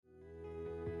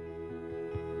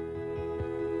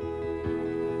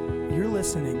You're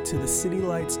listening to the City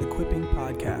Lights Equipping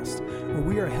Podcast, where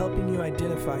we are helping you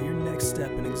identify your next step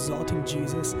in exalting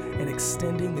Jesus and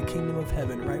extending the kingdom of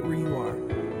heaven right where you are.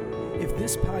 If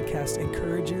this podcast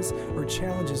encourages or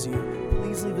challenges you,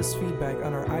 please leave us feedback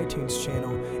on our iTunes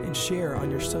channel and share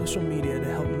on your social media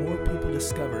to help more people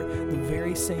discover the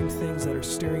very same things that are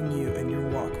stirring you in your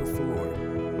walk with the Lord.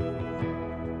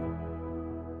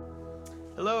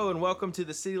 Hello and welcome to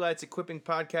the City Lights Equipping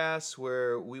Podcast,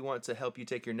 where we want to help you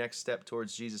take your next step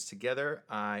towards Jesus together.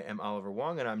 I am Oliver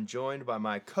Wong, and I'm joined by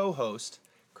my co-host,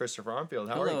 Christopher Armfield.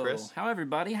 How are you, Chris? How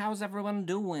everybody? How's everyone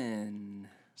doing?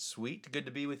 Sweet. Good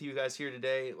to be with you guys here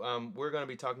today. We're going to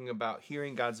be talking about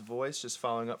hearing God's voice, just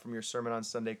following up from your sermon on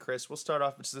Sunday. Chris, we'll start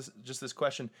off with just this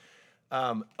question.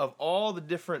 Of all the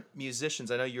different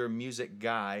musicians, I know you're a music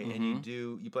guy, and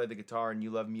you play the guitar and you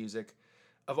love music.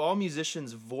 Of all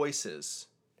musicians' voices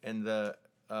and the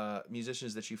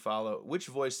musicians that you follow, which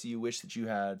voice do you wish that you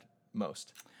had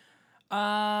most?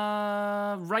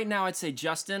 Right now I'd say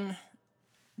Justin,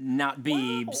 not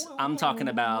Biebs. I'm talking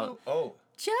about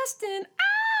Justin.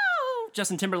 Ow!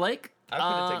 Justin Timberlake. I could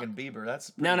have taken Bieber.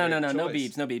 That's no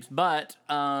Biebs.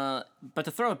 But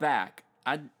to throw it back,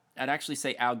 I'd actually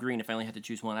say Al Green if I only had to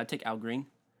choose one. I'd take Al Green.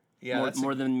 Yeah,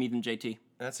 more than JT.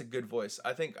 That's a good voice.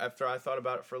 I think after I thought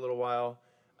about it for a little while,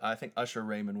 I think Usher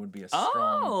Raymond would be a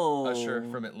strong Usher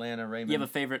from Atlanta. Raymond. You have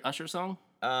a favorite Usher song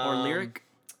or lyric?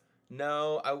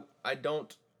 No, I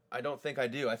don't think I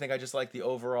do. I think I just like the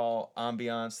overall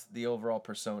ambiance, the overall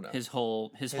persona. His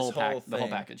whole the whole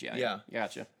package. Yeah.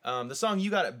 Gotcha. The song "You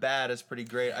Got It Bad" is pretty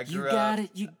great. You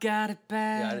got it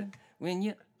bad. When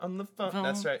you on the phone.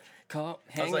 That's right.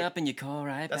 Hang up and you call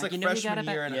right that's back. That's like freshman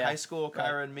year in high school.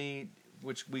 Kyra and me,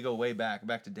 which we go way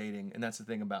back to dating, and that's the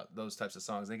thing about those types of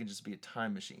songs. They can just be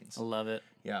time machines. I love it.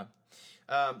 Yeah.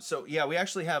 We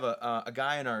actually have a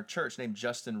guy in our church named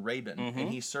Justin Rabin, and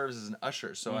he serves as an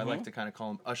usher. So I like to kind of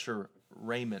call him Usher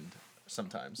Raymond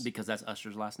sometimes. Because that's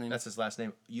Usher's last name? That's his last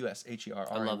name,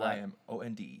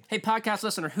 USHERRAYMOND. Hey, podcast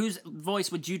listener, whose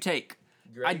voice would you take?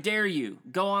 Great. I dare you.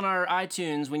 Go on our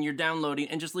iTunes when you're downloading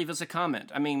and just leave us a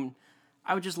comment. I mean,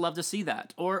 I would just love to see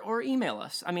that. Or email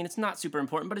us. I mean, it's not super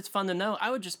important, but it's fun to know. I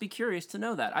would just be curious to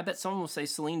know that. I bet someone will say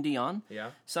Celine Dion. Yeah.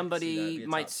 Somebody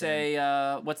might say,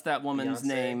 what's that woman's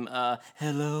name?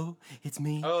 Hello, it's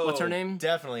me. Oh, what's her name?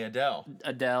 Definitely Adele.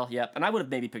 Adele, yep. And I would have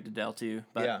maybe picked Adele too.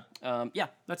 But, yeah,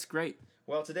 that's great.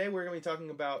 Well, today we're going to be talking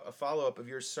about a follow-up of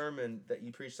your sermon that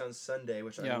you preached on Sunday,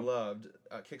 which I loved.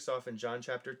 Kicks off in John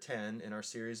chapter 10 in our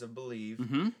series of Believe.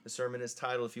 The sermon is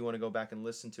titled, if you want to go back and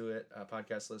listen to it,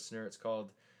 podcast listener, it's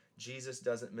called Jesus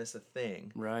Doesn't Miss a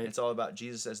Thing. Right. It's all about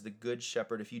Jesus as the Good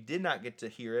Shepherd. If you did not get to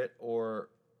hear it or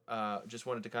just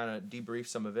wanted to kind of debrief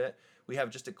some of it, we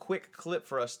have just a quick clip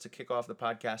for us to kick off the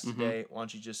podcast today. Why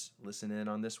don't you just listen in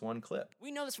on this one clip?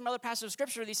 We know this from other passages of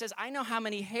Scripture. He says, I know how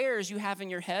many hairs you have in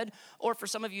your head, or for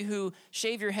some of you who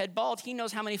shave your head bald, he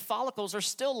knows how many follicles are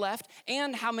still left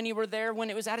and how many were there when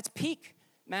it was at its peak.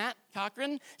 Matt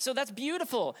Cochran. So that's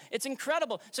beautiful. It's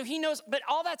incredible. So he knows, but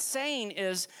all that's saying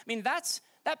is,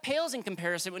 that pales in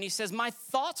comparison when he says, my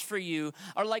thoughts for you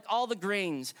are like all the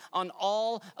grains on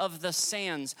all of the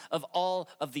sands of all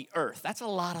of the earth. That's a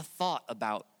lot of thought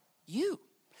about you.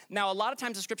 Now, a lot of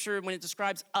times in Scripture, when it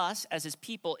describes us as his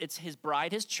people, it's his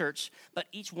bride, his church, but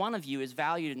each one of you is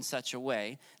valued in such a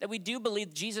way that we do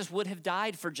believe Jesus would have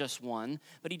died for just one,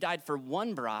 but he died for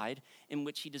one bride in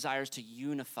which he desires to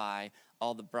unify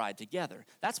all the bride together.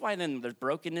 That's why then there's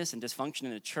brokenness and dysfunction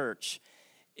in the church.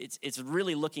 It's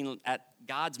really looking at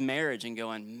God's marriage and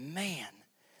going, man,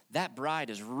 that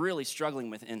bride is really struggling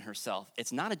within herself.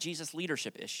 It's not a Jesus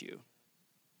leadership issue.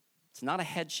 It's not a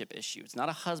headship issue. It's not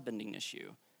a husbanding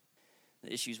issue.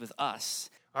 The issue's with us.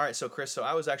 All right, so Chris,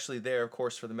 I was actually there, of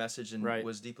course, for the message and right.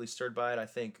 was deeply stirred by it. I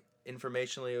think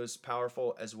informationally it was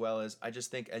powerful, as well as I just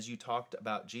think as you talked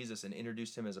about Jesus and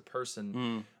introduced him as a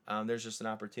person, there's just an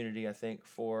opportunity, I think,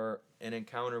 for an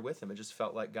encounter with him. It just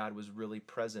felt like God was really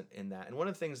present in that. And one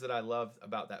of the things that I loved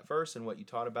about that verse and what you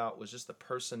taught about was just the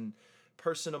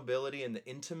personability and the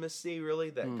intimacy,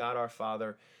 really, that God our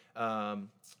Father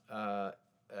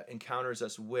encounters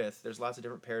us with. There's lots of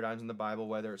different paradigms in the Bible,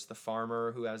 whether it's the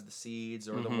farmer who has the seeds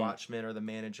or the watchman or the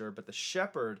manager, but the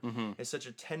shepherd is such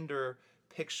a tender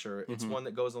picture. It's one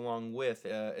that goes along with,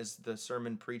 as the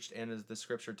sermon preached and as the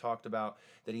scripture talked about,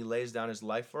 that he lays down his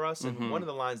life for us. And one of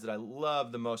the lines that I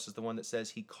love the most is the one that says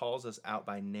he calls us out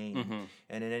by name.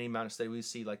 And in any amount of study we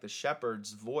see, like, the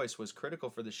shepherd's voice was critical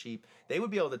for the sheep. They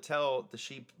would be able to tell, the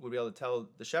sheep would be able to tell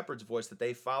the shepherd's voice that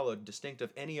they followed distinct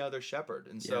of any other shepherd.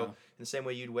 And so in the same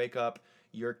way you'd wake up,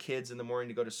 your kids in the morning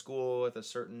to go to school at a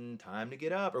certain time to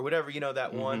get up or whatever,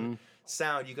 that one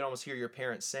sound, you can almost hear your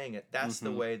parents saying it. That's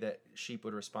the way that sheep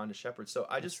would respond to shepherds. So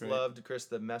I just loved, Chris,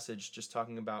 the message just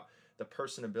talking about the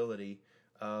personability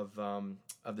of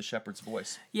the shepherd's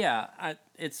voice. Yeah,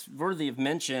 it's worthy of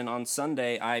mention. On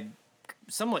Sunday, I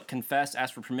somewhat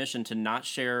asked for permission to not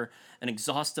share an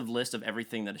exhaustive list of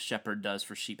everything that a shepherd does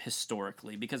for sheep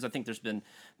historically, because I think there's been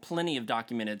plenty of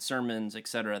documented sermons,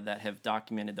 etc., that have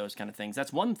documented those kind of things.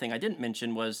 That's one thing I didn't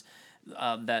mention was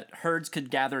that herds could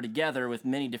gather together with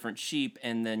many different sheep,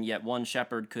 and then yet one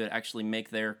shepherd could actually make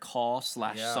their call /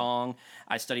 song.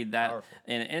 I studied that,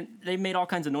 and they made all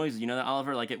kinds of noises.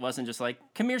 Oliver, like, it wasn't just like,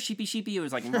 come here, sheepy, sheepy. It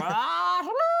was like,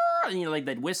 and, like,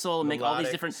 they'd whistle and make all these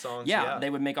different songs. They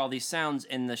would make all these sounds,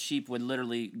 and the sheep would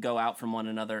literally go out from one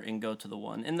another and go to the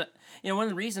one. And one of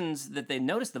the reasons that they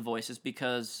noticed the voice is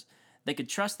because they could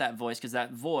trust that voice, because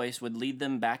that voice would lead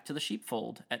them back to the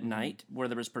sheepfold at night where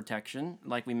there was protection.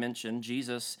 Like we mentioned,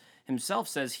 Jesus himself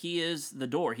says he is the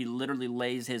door. He literally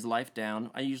lays his life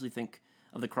down. I usually think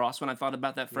of the cross when I thought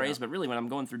about that phrase, but really when I'm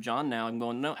going through John now, I'm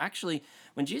going, no, actually,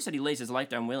 when Jesus said he lays his life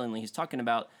down willingly, he's talking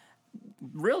about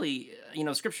really,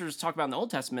 scriptures talk about in the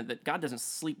Old Testament that God doesn't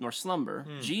sleep nor slumber.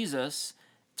 Jesus,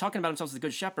 talking about himself as the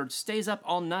good shepherd, stays up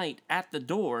all night at the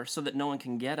door so that no one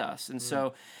can get us. And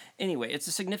so, anyway, it's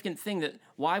a significant thing that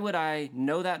why would I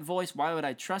know that voice? Why would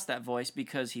I trust that voice?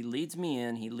 Because he leads me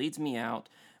in, he leads me out.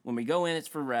 When we go in, it's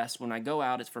for rest. When I go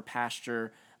out, it's for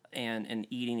pasture and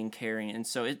eating and caring. And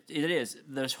so it is.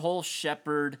 This whole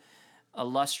shepherd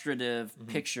illustrative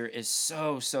picture is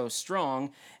so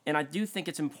strong, and I do think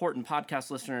it's important,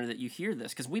 podcast listener, that you hear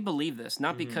this, because we believe this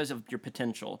not because of your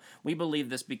potential. We believe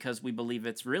this because we believe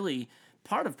it's really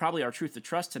part of probably our truth to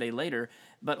trust today later,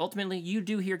 but ultimately you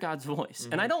do hear God's voice.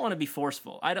 And I don't want to be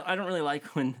forceful. I don't really like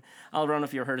when, I don't know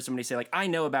if you've heard of somebody say, like, I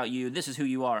know about you, this is who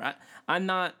you are. I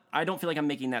don't feel like I'm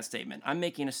making that statement. I'm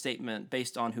making a statement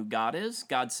based on who God is.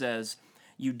 God says,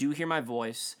 you do hear my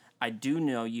voice, I do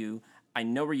know you, I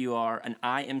know where you are, and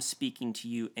I am speaking to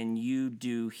you, and you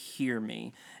do hear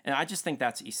me. And I just think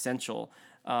that's essential.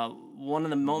 One of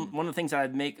the things that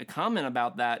I'd make a comment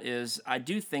about that is I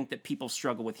do think that people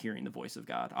struggle with hearing the voice of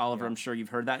God. Oliver, I'm sure you've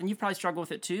heard that, and you've probably struggled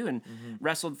with it too and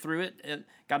wrestled through it.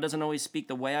 God doesn't always speak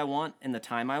the way I want in the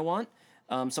time I want.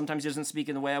 Sometimes he doesn't speak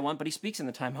in the way I want, but he speaks in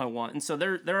the time I want. And so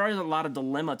there are a lot of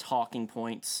dilemma talking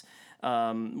points.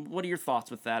 What are your thoughts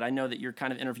with that? I know that you're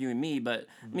kind of interviewing me, but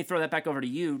let me throw that back over to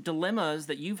you. Dilemmas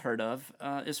that you've heard of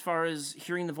as far as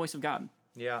hearing the voice of God.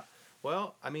 Yeah.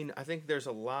 Well, I mean, I think there's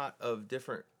a lot of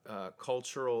different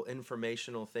cultural,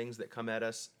 informational things that come at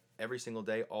us every single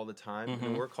day, all the time.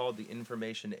 And we're called the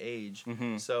information age.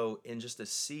 So in just a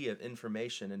sea of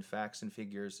information and facts and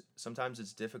figures, sometimes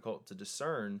it's difficult to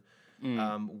discern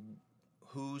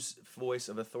whose voice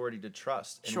of authority to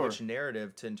trust and which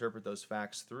narrative to interpret those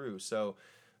facts through. So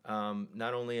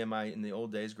not only am I, in the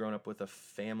old days, growing up with a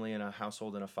family and a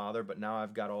household and a father, but now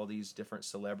I've got all these different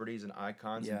celebrities and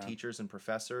icons and teachers and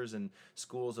professors and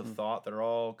schools of thought that are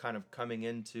all kind of coming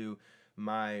into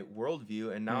my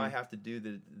worldview. And now I have to do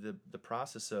the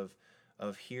process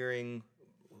of hearing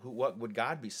what would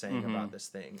God be saying about this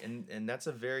thing, and that's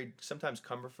a very sometimes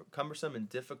cumbersome and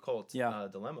difficult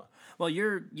dilemma. Well,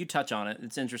 you touch on it.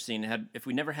 It's interesting. If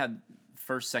we never had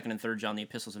 1st, 2nd, and 3rd John, the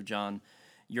epistles of John,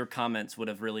 your comments would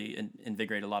have really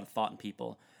invigorated a lot of thought in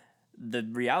people. The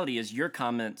reality is your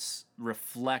comments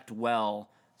reflect well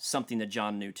something that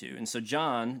John knew too. And so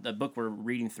John, the book we're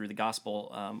reading through, the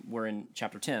gospel, we're in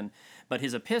chapter 10, but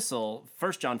his epistle,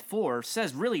 1 John 4,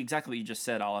 says really exactly what you just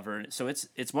said, Oliver. So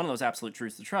it's one of those absolute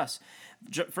truths to trust.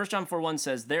 1 John 4:1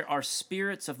 says, there are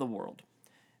spirits of the world.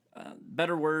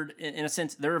 Better word, in a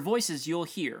sense, there are voices you'll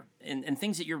hear and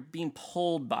things that you're being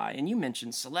pulled by. And you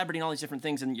mentioned celebrity and all these different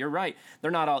things, and you're right.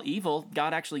 They're not all evil.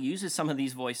 God actually uses some of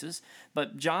these voices.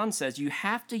 But John says you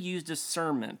have to use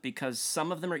discernment because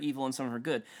some of them are evil and some of them are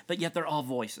good, but yet they're all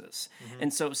voices.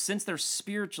 And so since they're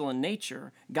spiritual in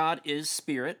nature, God is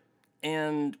spirit.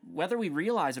 And whether we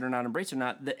realize it or not, embrace it or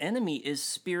not, the enemy is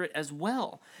spirit as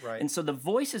well. Right. And so the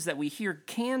voices that we hear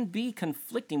can be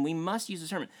conflicting. We must use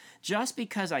discernment. Just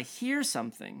because I hear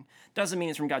something doesn't mean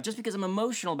it's from God. Just because I'm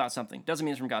emotional about something doesn't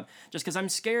mean it's from God. Just because I'm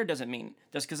scared doesn't mean.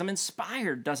 Just because I'm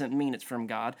inspired doesn't mean it's from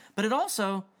God. But it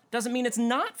also doesn't mean it's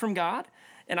not from God.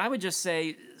 And I would just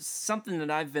say something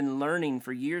that I've been learning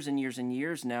for years and years and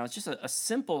years now. It's just a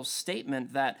simple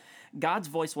statement that God's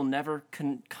voice will never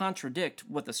contradict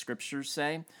what the scriptures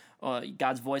say.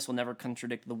 God's voice will never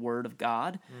contradict the word of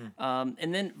God.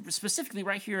 And then specifically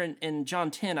right here in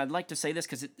John 10, I'd like to say this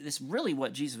because it's really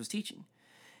what Jesus was teaching.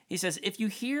 He says, if you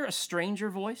hear a stranger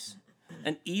voice,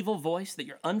 an evil voice that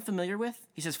you're unfamiliar with,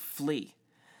 he says, flee.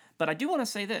 But I do want to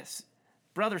say this.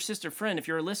 Brother, sister, friend, if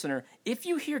you're a listener, if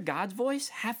you hear God's voice,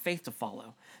 have faith to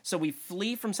follow. So we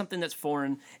flee from something that's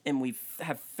foreign, and we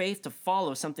have faith to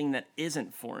follow something that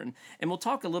isn't foreign. And we'll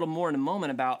talk a little more in a moment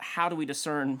about how do we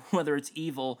discern whether it's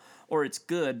evil or it's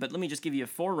good. But let me just give you a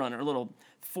forerunner, a little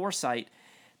foresight.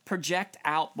 Project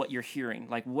out what you're hearing.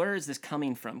 Like, where is this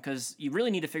coming from? Because you really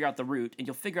need to figure out the root, and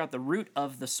you'll figure out the root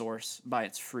of the source by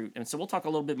its fruit. And so we'll talk a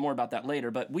little bit more about that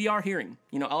later, but we are hearing.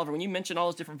 You know, Oliver, when you mentioned all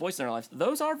those different voices in our lives,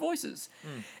 those are voices.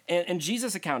 And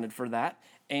Jesus accounted for that,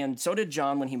 and so did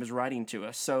John when he was writing to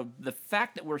us. So the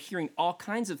fact that we're hearing all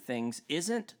kinds of things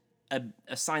isn't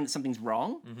a sign that something's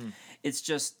wrong. It's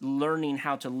just learning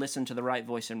how to listen to the right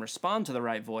voice and respond to the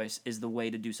right voice is the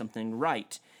way to do something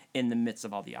right in the midst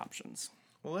of all the options.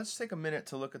 Well, let's take a minute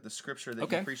to look at the scripture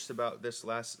that you preached about this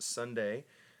last Sunday,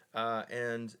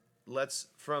 and let's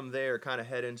from there kind of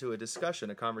head into a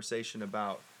discussion, a conversation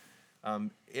about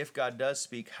if God does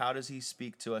speak, how does he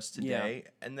speak to us today?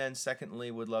 Yeah. And then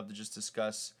secondly, would love to just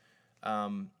discuss,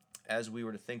 as we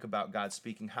were to think about God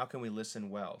speaking, how can we listen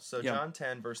well? So John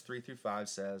 10, verse 3 through 5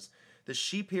 says, "The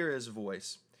sheep hear his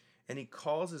voice, and he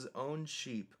calls his own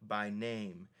sheep by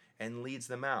name and leads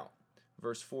them out."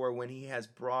 Verse 4, "When he has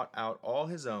brought out all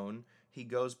his own, he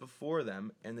goes before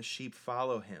them, and the sheep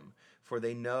follow him, for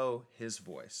they know his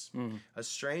voice. A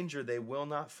stranger they will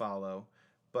not follow,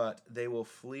 but they will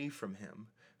flee from him,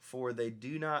 for they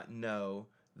do not know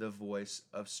the voice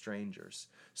of strangers."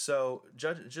 So,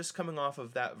 just coming off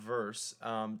of that verse,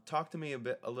 talk to me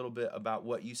a little bit about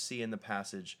what you see in the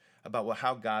passage, about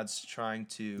how God's trying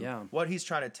to, what he's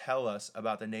trying to tell us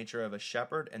about the nature of a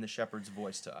shepherd and the shepherd's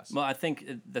voice to us. Well, I think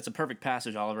that's a perfect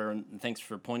passage, Oliver, and thanks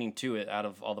for pointing to it out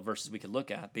of all the verses we could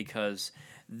look at, because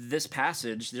this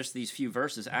passage, just these few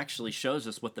verses, actually shows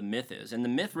us what the myth is. And the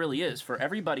myth really is, for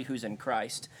everybody who's in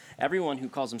Christ, everyone who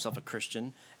calls himself a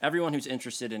Christian, everyone who's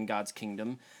interested in God's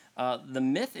kingdom, the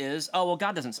myth is, oh, well,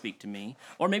 God doesn't speak to me.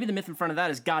 Or maybe the myth in front of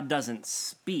that is God doesn't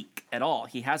speak at all.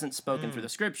 He hasn't spoken through the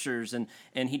scriptures, and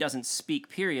he doesn't speak,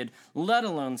 period, let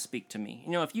alone speak to me.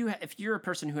 You know, if you're a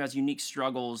person who has unique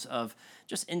struggles of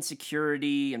just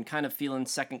insecurity and kind of feeling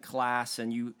second class,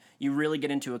 and you really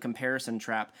get into a comparison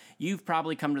trap, you've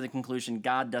probably come to the conclusion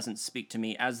God doesn't speak to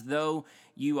me, as though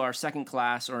you are second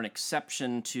class or an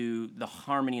exception to the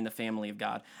harmony in the family of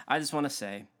God. I just want to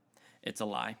say, it's a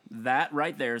lie. That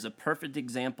right there is a perfect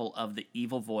example of the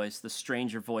evil voice, the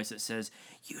stranger voice that says,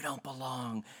 you don't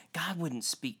belong. God wouldn't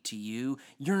speak to you.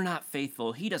 You're not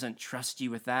faithful. He doesn't trust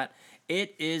you with that.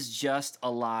 It is just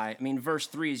a lie. I mean, verse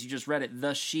 3, as you just read it,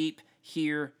 the sheep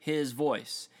hear his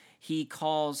voice. He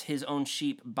calls his own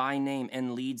sheep by name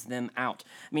and leads them out.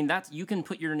 I mean, you can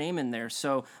put your name in there.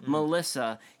 So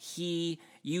Melissa,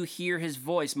 you hear his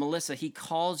voice. Melissa, he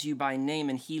calls you by name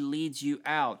and he leads you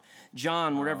out.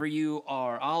 John, wherever you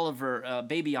are, Oliver,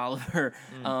 baby Oliver,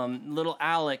 little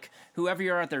Alec, whoever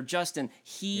you're out there, Justin,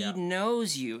 he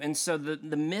knows you. And so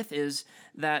the myth is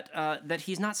that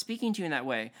he's not speaking to you in that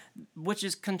way, which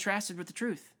is contrasted with the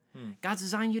truth. God's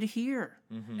designed you to hear.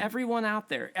 Everyone out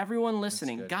there, everyone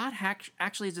listening, God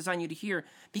actually has designed you to hear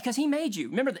because he made you.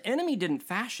 Remember, the enemy didn't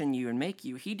fashion you and make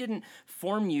you. He didn't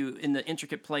form you in the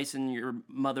intricate place in your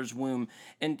mother's womb.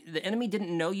 And the enemy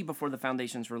didn't know you before the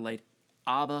foundations were laid.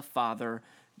 Abba, Father,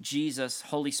 Jesus,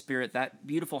 Holy Spirit, that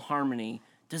beautiful harmony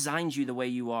designed you the way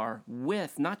you are,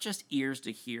 with not just ears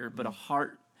to hear, but a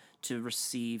heart to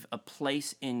receive, a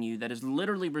place in you that is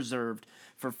literally reserved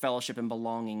for fellowship and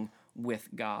belonging with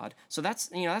God. So that's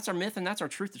our myth and that's our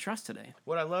truth to trust today.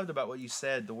 What I loved about what you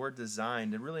said, the word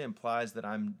designed, it really implies that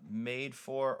I'm made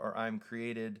for, or I'm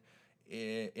created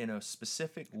in a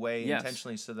specific way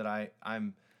intentionally, so that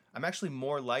I'm actually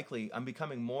more likely, I'm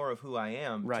becoming more of who I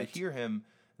am to hear him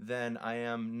than I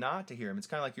am not to hear him. It's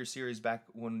kind of like your series back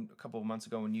a couple of months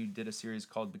ago when you did a series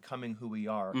called Becoming Who We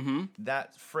Are.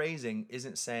 That phrasing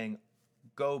isn't saying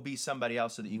go be somebody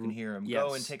else so that you can hear him.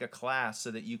 Go and take a class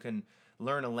so that you can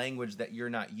learn a language that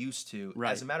you're not used to.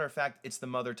 As a matter of fact, it's the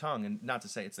mother tongue, and not to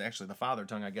say it's actually the father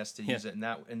tongue, I guess, to use it in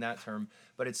that term,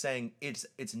 but it's saying it's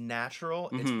natural,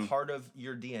 it's part of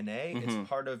your DNA, it's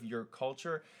part of your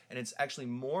culture, and it's actually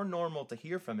more normal to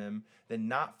hear from him than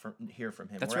not hear from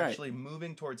him. We're actually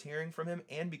moving towards hearing from him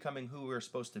and becoming who we're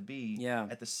supposed to be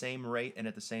at the same rate and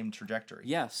at the same trajectory.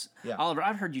 Yes. Oliver,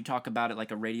 I've heard you talk about it like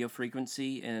a radio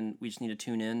frequency, and we just need to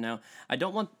tune in. Now, I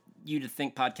don't want you to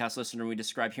think, podcast listener, we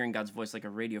describe hearing God's voice like a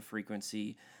radio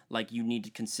frequency, like you need to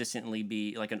consistently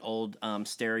be like an old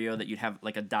stereo that you'd have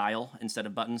like a dial instead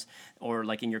of buttons, or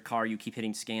like in your car you keep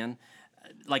hitting scan.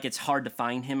 like it's hard to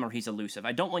find him or he's elusive.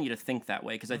 I don't want you to think that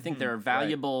way, because I think there are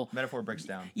valuable... Right. Metaphor breaks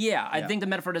down. Yeah, I think the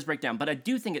metaphor does break down, but I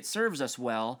do think it serves us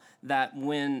well that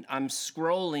when I'm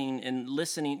scrolling and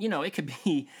listening, it could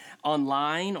be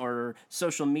online or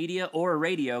social media or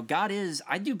radio,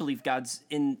 I do believe God's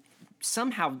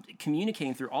somehow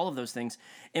communicating through all of those things.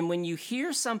 And when you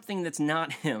hear something that's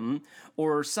not him,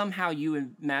 or somehow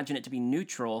you imagine it to be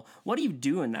neutral, what do you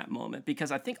do in that moment?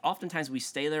 Because I think oftentimes we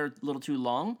stay there a little too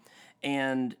long,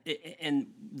 and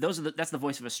that's the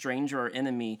voice of a stranger or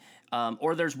enemy,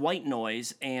 or there's white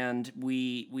noise, and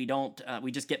we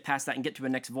just get past that and get to a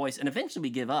next voice, and eventually we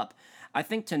give up. I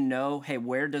think to know, hey,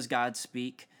 where does God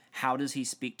speak? How does he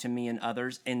speak to me and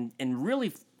others? And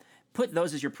really put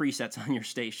those as your presets on your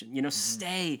station.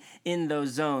 Stay in those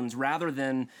zones rather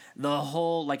than the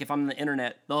whole, like if I'm on the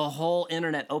internet, the whole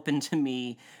internet open to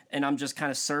me and I'm just kind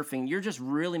of surfing. You're just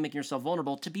really making yourself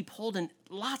vulnerable to be pulled in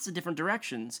lots of different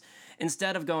directions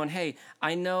instead of going, hey,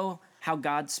 I know how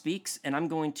God speaks and I'm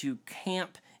going to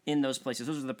camp in those places.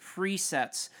 Those are the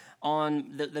presets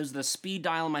on those are the speed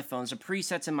dial on my phone. The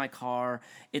presets in my car.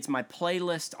 It's my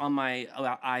playlist on my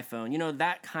iPhone.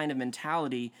 That kind of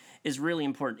mentality is really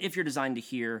important if you're designed to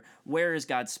hear where is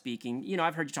God speaking.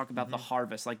 I've heard you talk about the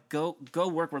harvest, like go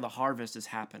work where the harvest is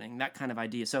happening, that kind of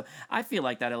idea. So I feel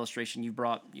like that illustration you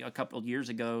brought a couple of years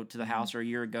ago to the house, or a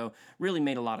year ago, really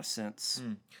made a lot of sense.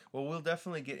 Well, we'll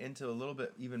definitely get into a little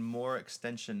bit even more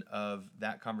extension of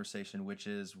that conversation, which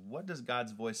is, what does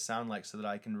God's voice sound like, so that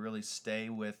I can really stay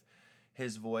with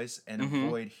his voice and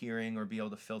avoid hearing or be able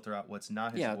to filter out what's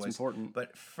not his voice. Yeah, it's important.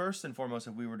 But first and foremost,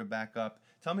 if we were to back up,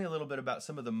 tell me a little bit about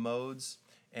some of the modes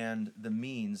and the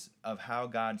means of how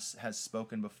God has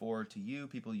spoken before to you,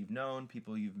 people you've known,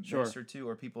 people you've ministered to,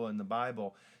 or people in the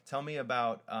Bible. Tell me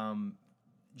about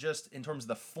just in terms of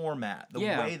the format, the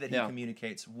way that he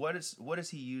communicates. What has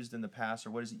he used in the past,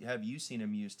 or have you seen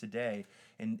him use today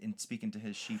in speaking to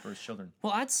his sheep or his children?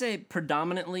 Well, I'd say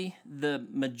predominantly the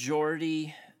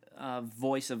majority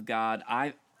voice of God,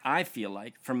 I feel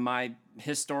like, from my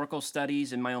historical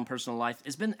studies and my own personal life,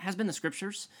 has been the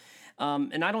scriptures.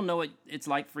 And I don't know what it's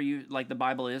like for you, like the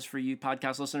Bible is for you,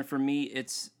 podcast listener. For me,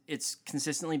 it's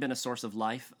consistently been a source of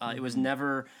life. It was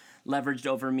never leveraged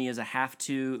over me as a have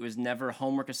to. It was never a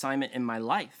homework assignment in my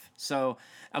life. So,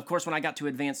 of course, when I got to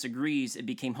advanced degrees, it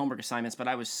became homework assignments, but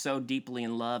I was so deeply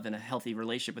in love and a healthy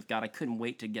relationship with God, I couldn't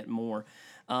wait to get more.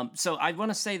 So I want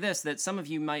to say this, that some of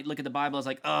you might look at the Bible as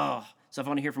like, oh, so if I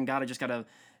want to hear from God, I just got to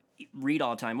read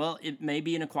all the time. Well, it may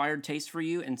be an acquired taste for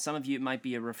you, and some of you, it might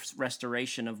be a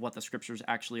restoration of what the scriptures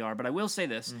actually are. But I will say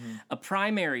this, a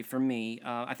primary for me,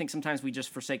 I think sometimes we just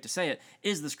forsake to say it,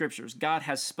 is the scriptures. God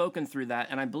has spoken through that,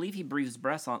 and I believe he breathes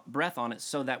breath on it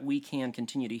so that we can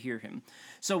continue to hear him.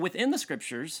 So within the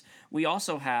scriptures, we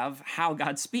also have how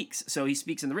God speaks. So he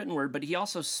speaks in the written word, but he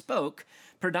also spoke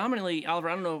predominantly, Oliver,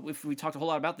 I don't know if we talked a whole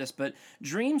lot about this, but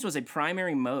dreams was a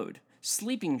primary mode.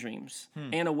 Sleeping dreams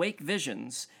and awake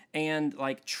visions and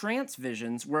like trance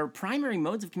visions were primary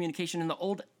modes of communication in the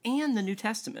Old and the New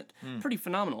Testament. Pretty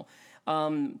phenomenal.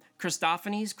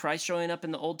 Christophanies, Christ showing up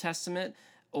in the Old Testament,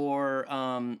 or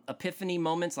epiphany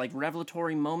moments, like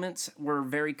revelatory moments, were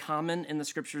very common in the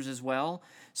scriptures as well.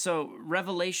 So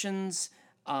revelations,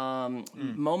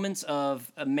 moments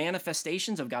of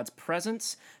manifestations of God's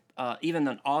presence, even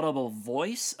an audible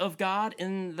voice of God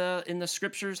in the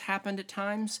scriptures happened at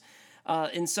times.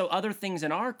 And so other things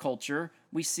in our culture,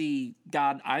 we see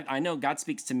God, I know God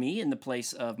speaks to me in the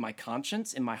place of my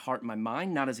conscience, in my heart, and my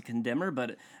mind, not as a condemner,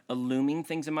 but illuming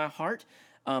things in my heart.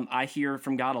 I hear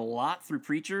from God a lot through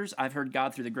preachers. I've heard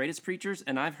God through the greatest preachers,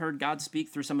 and I've heard God speak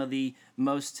through some of the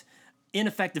most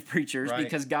ineffective preachers,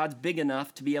 because God's big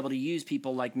enough to be able to use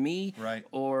people like me,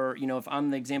 or if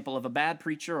I'm the example of a bad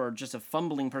preacher or just a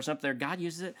fumbling person up there, God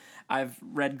uses it. I've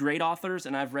read great authors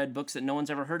and I've read books that no one's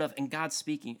ever heard of, and God's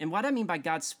speaking. And what I mean by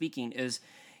God speaking is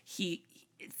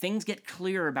things get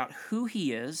clear about who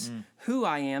he is, who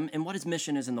I am, and what his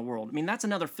mission is in the world. I mean, that's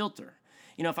another filter.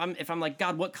 If I'm like,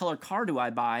 God, what color car do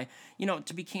I buy?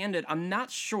 To be candid, I'm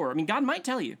not sure. I mean, God might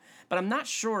tell you, but I'm not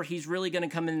sure he's really going to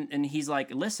come in and he's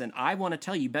like, listen, I want to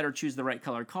tell you better choose the right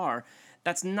color car.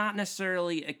 That's not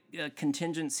necessarily a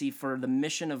contingency for the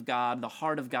mission of God. The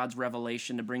heart of God's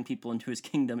revelation to bring people into his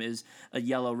kingdom is a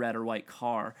yellow, red, or white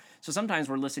car. So sometimes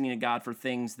we're listening to God for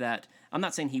things that I'm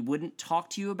not saying he wouldn't talk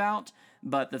to you about,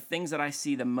 but the things that I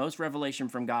see the most revelation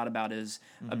from God about is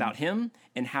about him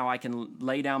and how I can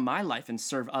lay down my life and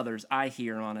serve others. I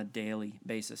hear on a daily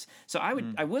basis. So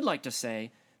I would like to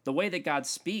say the way that God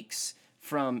speaks,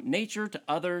 from nature to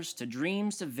others to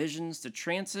dreams to visions to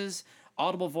trances,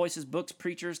 audible voices, books,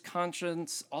 preachers,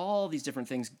 conscience, all these different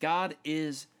things, God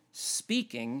is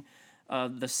speaking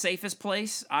The safest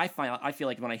place, I feel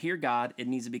like when I hear God, it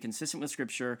needs to be consistent with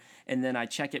Scripture, and then I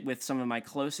check it with some of my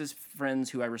closest friends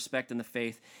who I respect in the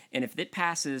faith. And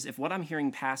if what I'm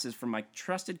hearing passes from my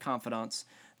trusted confidants,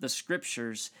 the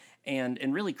Scriptures, and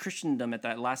really Christendom at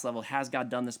that last level, has God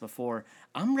done this before,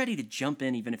 I'm ready to jump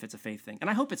in even if it's a faith thing. And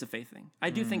I hope it's a faith thing. I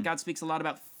do think God speaks a lot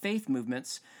about faith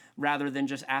movements rather than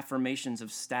just affirmations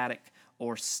of static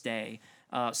or stay.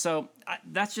 So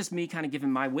that's just me kind of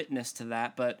giving my witness to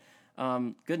that, but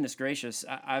goodness gracious,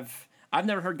 I've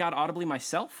never heard God audibly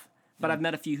myself, but I've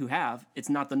met a few who have. It's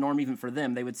not the norm even for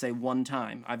them. They would say one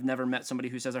time. I've never met somebody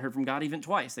who says I heard from God even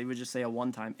twice. They would just say a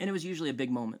one time, and it was usually a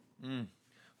big moment.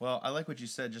 Well, I like what you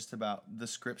said just about the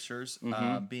Scriptures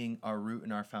being our root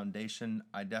and our foundation.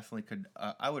 I definitely could.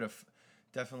 I would have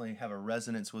definitely have a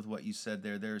resonance with what you said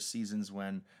there. There are seasons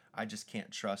when I just can't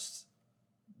trust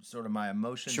sort of my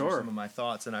emotions or some of my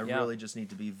thoughts, and I really just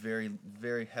need to be very,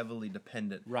 very heavily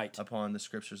dependent upon the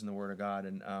Scriptures and the Word of God.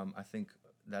 And I think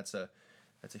that's a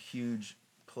huge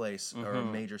place or a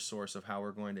major source of how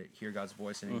we're going to hear God's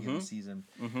voice in any given season.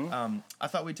 I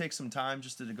thought we'd take some time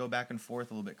just to go back and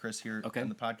forth a little bit, Chris, here on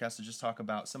the podcast to just talk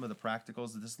about some of the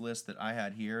practicals of this list that I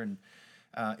had here, and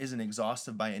isn't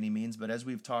exhaustive by any means, but as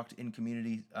we've talked in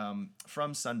community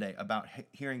from Sunday about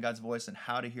hearing God's voice and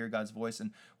how to hear God's voice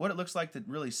and what it looks like to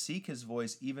really seek His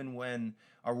voice even when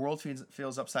our world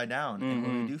feels upside down and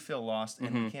when we do feel lost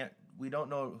and we don't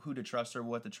know who to trust or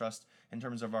what to trust in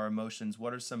terms of our emotions.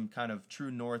 What are some kind of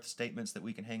true north statements that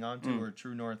we can hang on to or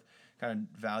true north kind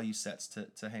of value sets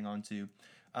to hang on to?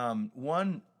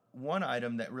 One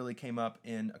item that really came up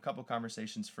in a couple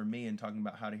conversations for me in talking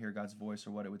about how to hear God's voice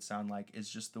or what it would sound like is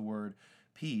just the word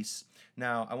peace.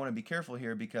 Now, I want to be careful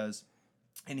here because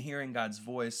in hearing God's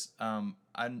voice, I'm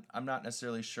not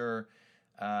necessarily sure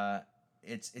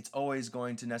it's always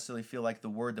going to necessarily feel like the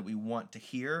word that we want to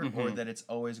hear or that it's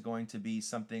always going to be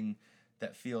something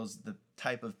that feels the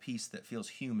type of peace that feels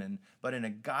human. But in a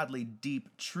godly,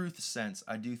 deep truth sense,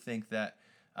 I do think that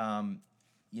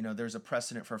there's a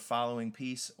precedent for following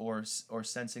peace or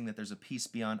sensing that there's a peace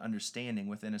beyond understanding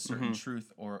within a certain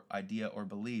truth or idea or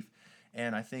belief.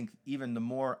 And I think even the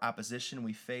more opposition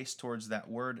we face towards that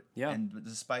word, and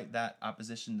despite that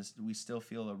opposition, we still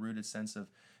feel a rooted sense of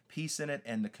peace in it,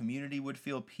 and the community would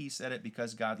feel peace at it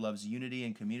because God loves unity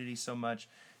and community so much.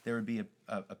 There would be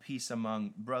a peace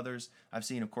among brothers. I've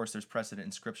seen, of course, there's precedent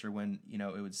in Scripture when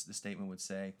the statement would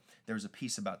say there was a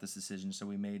peace about this decision, so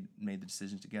we made the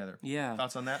decision together. Yeah.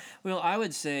 Thoughts on that? Well, I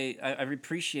would say I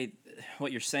appreciate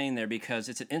what you're saying there because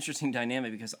it's an interesting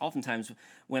dynamic. Because oftentimes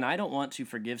when I don't want to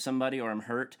forgive somebody or I'm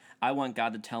hurt, I want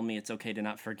God to tell me it's okay to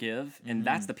not forgive, and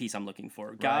that's the peace I'm looking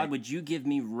for. God, would you give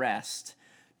me rest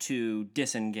to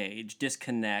disengage,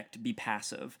 disconnect, be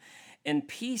passive? And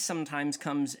peace sometimes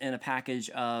comes in a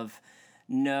package of,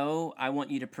 no, I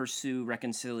want you to pursue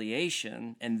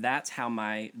reconciliation, and that's how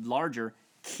my larger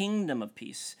kingdom of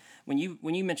peace. When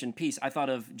you mentioned peace, I thought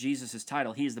of Jesus'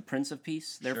 title. He is the Prince of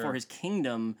Peace. Therefore, his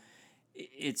kingdom,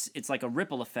 it's like a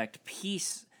ripple effect.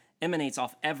 Peace emanates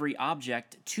off every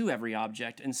object to every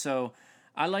object. And so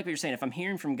I like what you're saying. If I'm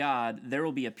hearing from God, there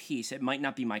will be a peace. It might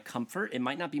not be my comfort. It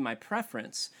might not be my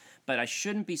preference. But I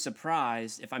shouldn't be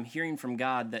surprised if I'm hearing from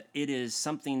God that it is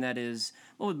something that is,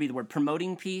 what would be the word,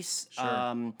 promoting peace,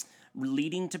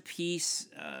 leading to peace,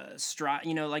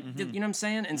 you know what I'm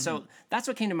saying? And so that's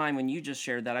what came to mind when you just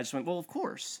shared that. I just went, well, of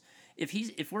course,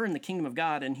 if we're in the kingdom of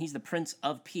God and He's the Prince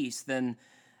of Peace, then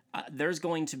there's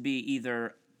going to be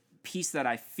either peace that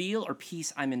I feel or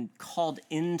peace I'm called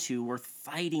into, worth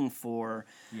fighting for.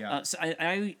 Yeah. So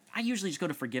I usually just go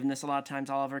to forgiveness a lot of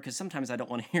times, Oliver, because sometimes I don't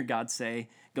want to hear God say,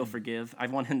 go forgive. I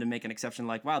want Him to make an exception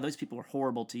like, wow, those people were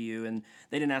horrible to you and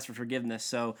they didn't ask for forgiveness.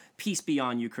 So peace be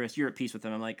on you, Chris. You're at peace with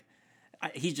them. I'm like,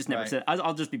 He's just never said,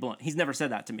 I'll just be blunt. He's never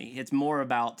said that to me. It's more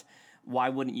about, why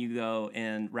wouldn't you go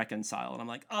and reconcile? And I'm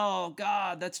like, oh,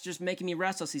 God, that's just making me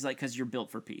restless. He's like, because you're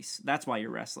built for peace. That's why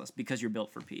you're restless, because you're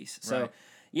built for peace. So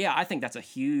yeah, I think that's a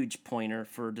huge pointer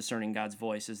for discerning God's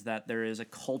voice, is that there is a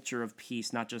culture of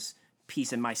peace, not just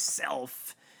peace in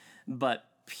myself, but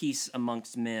peace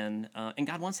amongst men. And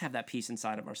God wants to have that peace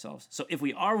inside of ourselves. So if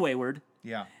we are wayward,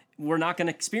 we're not going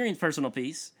to experience personal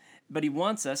peace, but He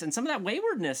wants us. And some of that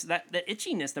waywardness, that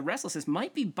itchiness, the restlessness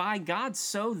might be by God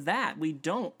so that we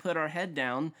don't put our head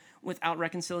down without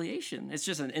reconciliation. It's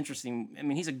just an interesting,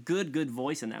 He's a good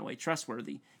voice in that way,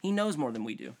 trustworthy. He knows more than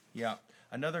we do. Yeah.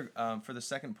 Another, for the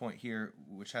second point here,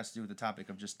 which has to do with the topic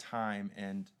of just time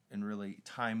and really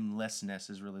timelessness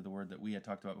is really the word that we had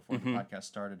talked about before the podcast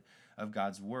started, of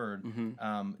God's word.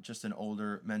 Just an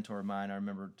older mentor of mine, I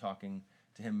remember talking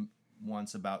to him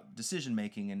once about decision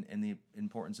making and the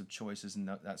importance of choices and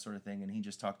that sort of thing, and he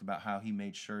just talked about how he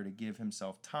made sure to give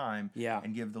himself time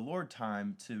and give the Lord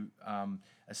time to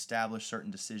establish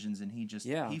certain decisions, and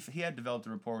he had developed a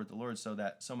rapport with the Lord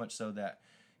so much so that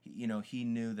he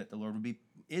knew that the Lord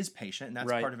is patient, and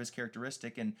that's part of his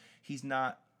characteristic, and he's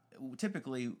not.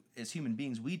 Typically, as human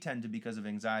beings, we tend to, because of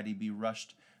anxiety, be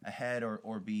rushed ahead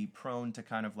or be prone to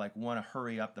kind of like want to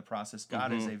hurry up the process.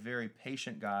 God is a very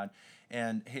patient God,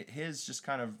 and his just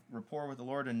kind of rapport with the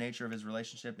Lord and nature of his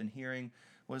relationship and hearing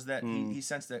was that he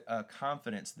sensed a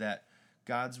confidence that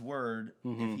God's word,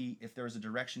 if there was a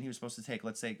direction he was supposed to take,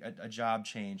 let's say a job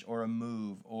change or a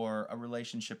move or a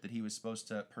relationship that he was supposed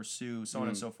to pursue, so on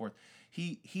and so forth,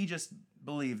 he just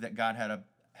believed that God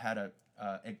had a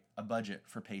budget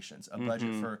for patience, a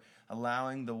budget for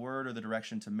allowing the word or the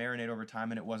direction to marinate over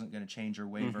time, and it wasn't going to change or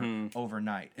waver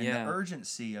overnight. And the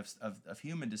urgency of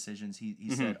human decisions, he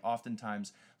said,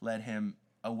 oftentimes led him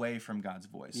away from God's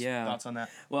voice. Yeah. Thoughts on that?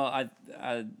 Well,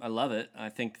 I love it. I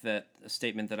think that a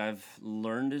statement that I've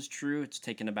learned is true. It's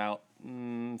taken about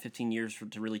 15 years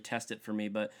to really test it for me,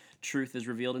 but truth is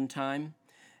revealed in time.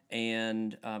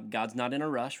 And God's not in a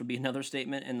rush would be another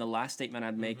statement. And the last statement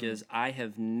I'd make is I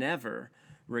have never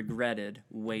regretted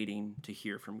waiting to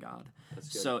hear from God.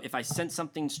 So if I sense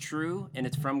something's true and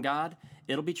it's from God,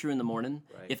 it'll be true in the morning.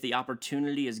 Right. If the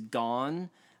opportunity is gone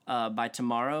by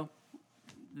tomorrow,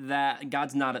 that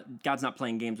God's not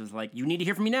playing games with like, you need to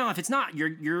hear from me now. If it's not,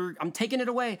 I'm taking it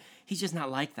away. He's just not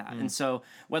like that. And so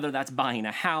whether that's buying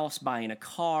a house, buying a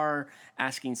car,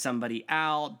 asking somebody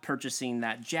out, purchasing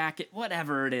that jacket,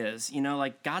 whatever it is,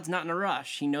 like God's not in a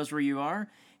rush. He knows where you are.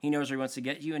 He knows where he wants to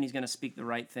get you, and he's going to speak the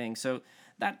right thing. So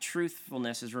that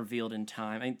truthfulness is revealed in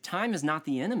time. I mean, time is not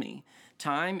the enemy.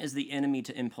 Time is the enemy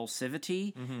to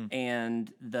impulsivity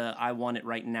and the I want it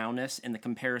right nowness and the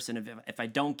comparison of if I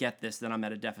don't get this, then I'm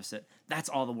at a deficit. That's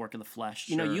all the work of the flesh.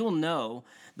 Sure. You will know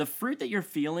the fruit that you're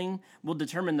feeling will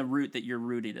determine the root that you're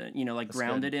rooted in, That's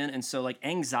grounded in. And so like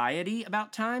anxiety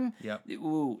about time,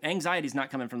 anxiety is not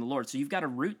coming from the Lord. So you've got a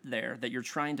root there that you're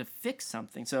trying to fix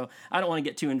something. So I don't want to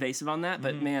get too invasive on that,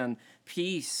 but man,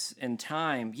 peace and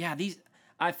time. Yeah,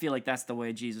 I feel like that's the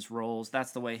way Jesus rolls.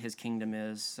 That's the way his kingdom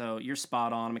is. So you're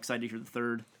spot on. I'm excited to hear the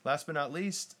third. Last but not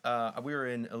least, we were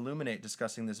in Illuminate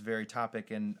discussing this very topic,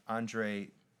 and Andre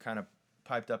kind of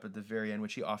piped up at the very end,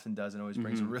 which he often does and always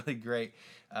brings a really great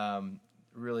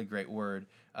word.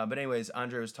 But anyways,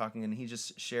 Andre was talking, and he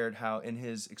just shared how in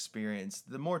his experience,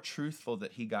 the more truthful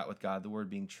that he got with God, the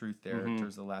word being truth there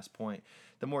towards the last point,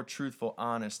 the more truthful,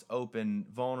 honest, open,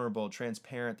 vulnerable,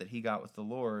 transparent that he got with the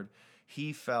Lord,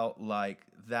 he felt like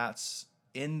that's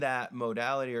in that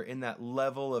modality or in that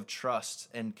level of trust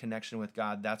and connection with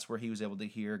God, that's where he was able to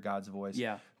hear God's voice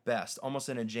best. Almost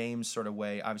in a James sort of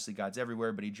way. Obviously, God's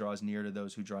everywhere, but he draws near to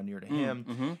those who draw near to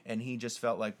him. And he just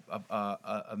felt like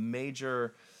a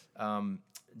major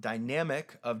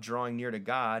dynamic of drawing near to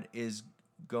God is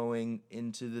going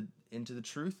into the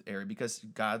truth area, because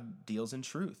God deals in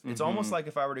truth. It's almost like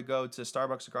if I were to go to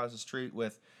Starbucks across the street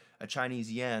with a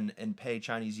Chinese yen and pay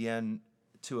Chinese yen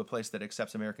to a place that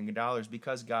accepts American dollars,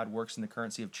 because God works in the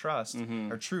currency of trust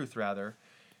or truth rather,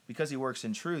 because he works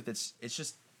in truth.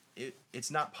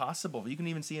 It's not possible. You can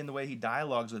even see in the way he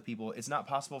dialogues with people, it's not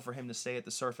possible for him to stay at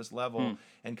the surface level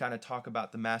and kind of talk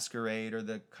about the masquerade or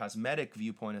the cosmetic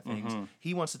viewpoint of things.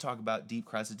 He wants to talk about deep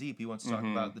cries of deep. He wants to talk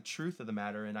about the truth of the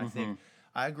matter. And I think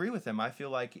I agree with him. I feel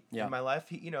like in my life,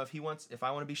 if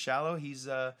I want to be shallow,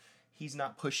 he's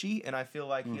not pushy, and I feel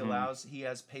like he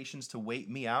has patience to wait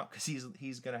me out, because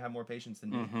he's going to have more patience than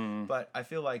me. But I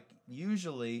feel like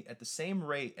usually at the same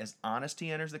rate as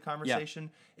honesty enters the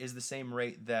conversation is the same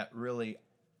rate that really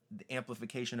the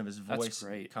amplification of his voice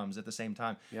comes at the same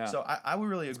time. Yeah. So I would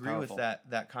really agree with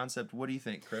that concept. What do you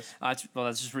think, Chris? That's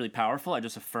just really powerful. I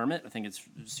just affirm it. I think it's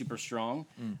super strong.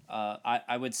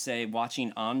 I would say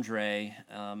watching Andre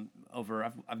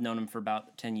I've known him for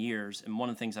about 10 years, and one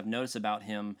of the things I've noticed about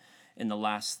him in the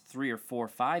last 3 or 4 or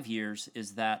 5 years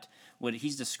is that what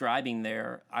he's describing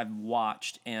there, I've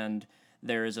watched, and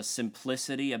there is a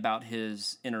simplicity about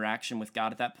his interaction with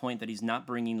God at that point, that he's not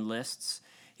bringing lists.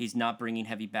 He's not bringing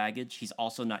heavy baggage. He's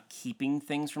also not keeping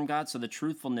things from God. So the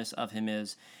truthfulness of him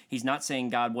is he's not saying,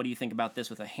 God, what do you think about this,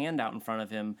 with a hand out in front of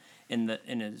him, in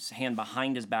his hand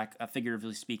behind his back,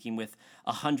 figuratively speaking, with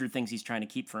 100 things he's trying to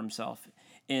keep for himself.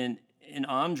 In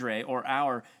Andre, or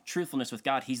our truthfulness with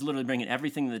God, he's literally bringing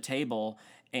everything to the table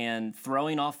and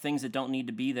throwing off things that don't need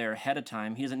to be there ahead of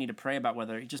time. He doesn't need to pray about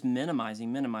whether, he's just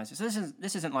minimizing. So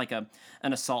this isn't like an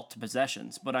assault to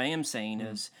possessions. What I am saying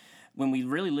is, when we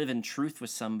really live in truth with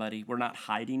somebody, we're not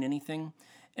hiding anything.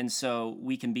 And so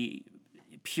we can be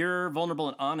pure, vulnerable,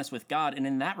 and honest with God. And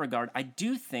in that regard, I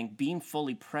do think being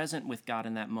fully present with God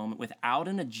in that moment without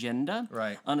an agenda,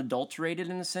 Right. unadulterated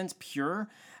in a sense, pure,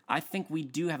 I think we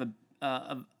do have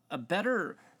a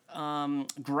better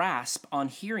grasp on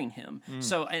hearing him.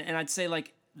 So, and I'd say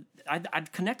like,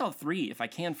 I'd connect all three if I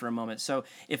can for a moment. So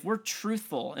if we're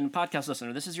truthful, and podcast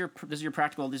listener, this is your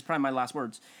practical. This is probably my last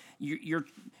words.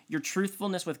 Your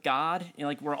truthfulness with God,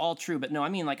 like we're all true, but no, I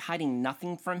mean like hiding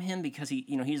nothing from Him because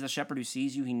He's the shepherd who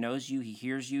sees you, He knows you, He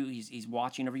hears you, He's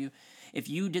watching over you. If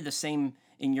you did the same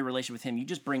in your relationship with Him, you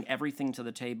just bring everything to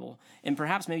the table, and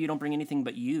perhaps maybe you don't bring anything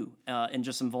but you and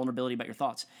just some vulnerability about your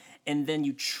thoughts, and then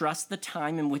you trust the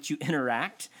time in which you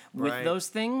interact with Right. those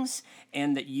things,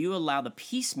 and that you allow the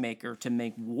peacemaker to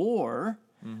make war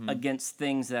against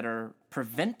things that are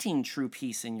preventing true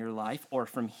peace in your life or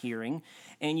from hearing,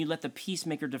 and you let the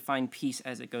peacemaker define peace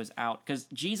as it goes out. Because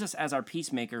Jesus, as our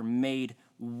peacemaker, made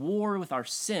war with our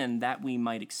sin that we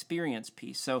might experience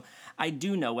peace. So I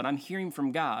do know when I'm hearing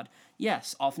from God,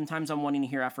 yes, oftentimes I'm wanting to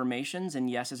hear affirmations and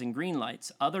yeses and green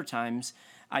lights. Other times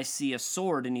I see a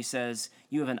sword and He says,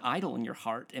 you have an idol in your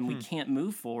heart and we can't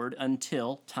move forward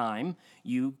until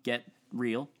you get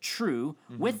real, true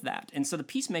with that. And so the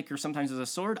peacemaker sometimes is a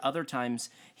sword, other times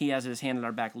he has his hand on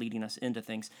our back leading us into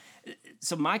things.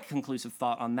 So my conclusive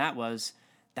thought on that was,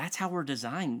 that's how we're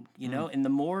designed, and the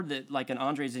more that, like in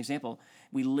Andre's example,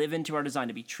 we live into our design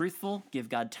to be truthful, give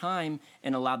God time,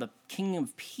 and allow the King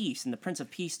of Peace and the Prince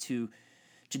of Peace to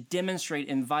demonstrate,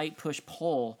 invite, push,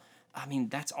 pull. I mean,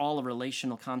 that's all a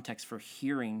relational context for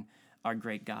hearing our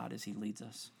great God as He leads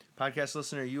us. Podcast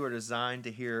listener, you are designed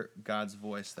to hear God's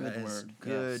voice. That Good is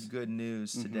word, good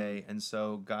news today. And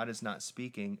so God is not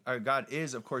speaking, or God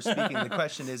is, of course, speaking. The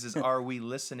question is are we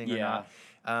listening or not?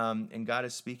 And God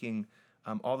is speaking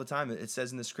all the time. It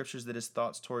says in the scriptures that His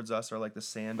thoughts towards us are like the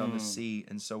sand on the sea.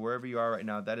 And so wherever you are right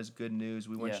now, that is good news.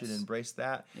 We want you to embrace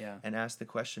that and ask the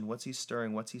question, what's He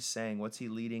stirring? What's He saying? What's He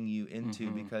leading you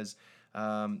into? Because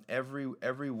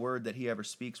every word that He ever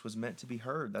speaks was meant to be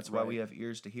heard. That's why we have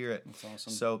ears to hear it. That's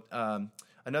awesome. So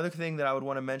another thing that I would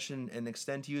want to mention and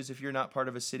extend to you is if you're not part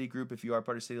of a city group, if you are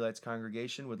part of City Lights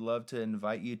congregation, would love to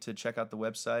invite you to check out the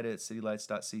website at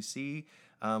citylights.cc.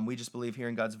 We just believe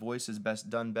hearing God's voice is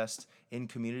done best in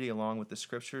community along with the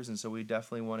scriptures, and so we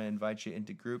definitely want to invite you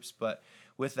into groups. But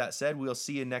with that said, we'll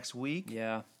see you next week.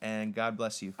 Yeah. And God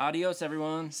bless you. Adios,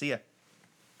 everyone. See ya.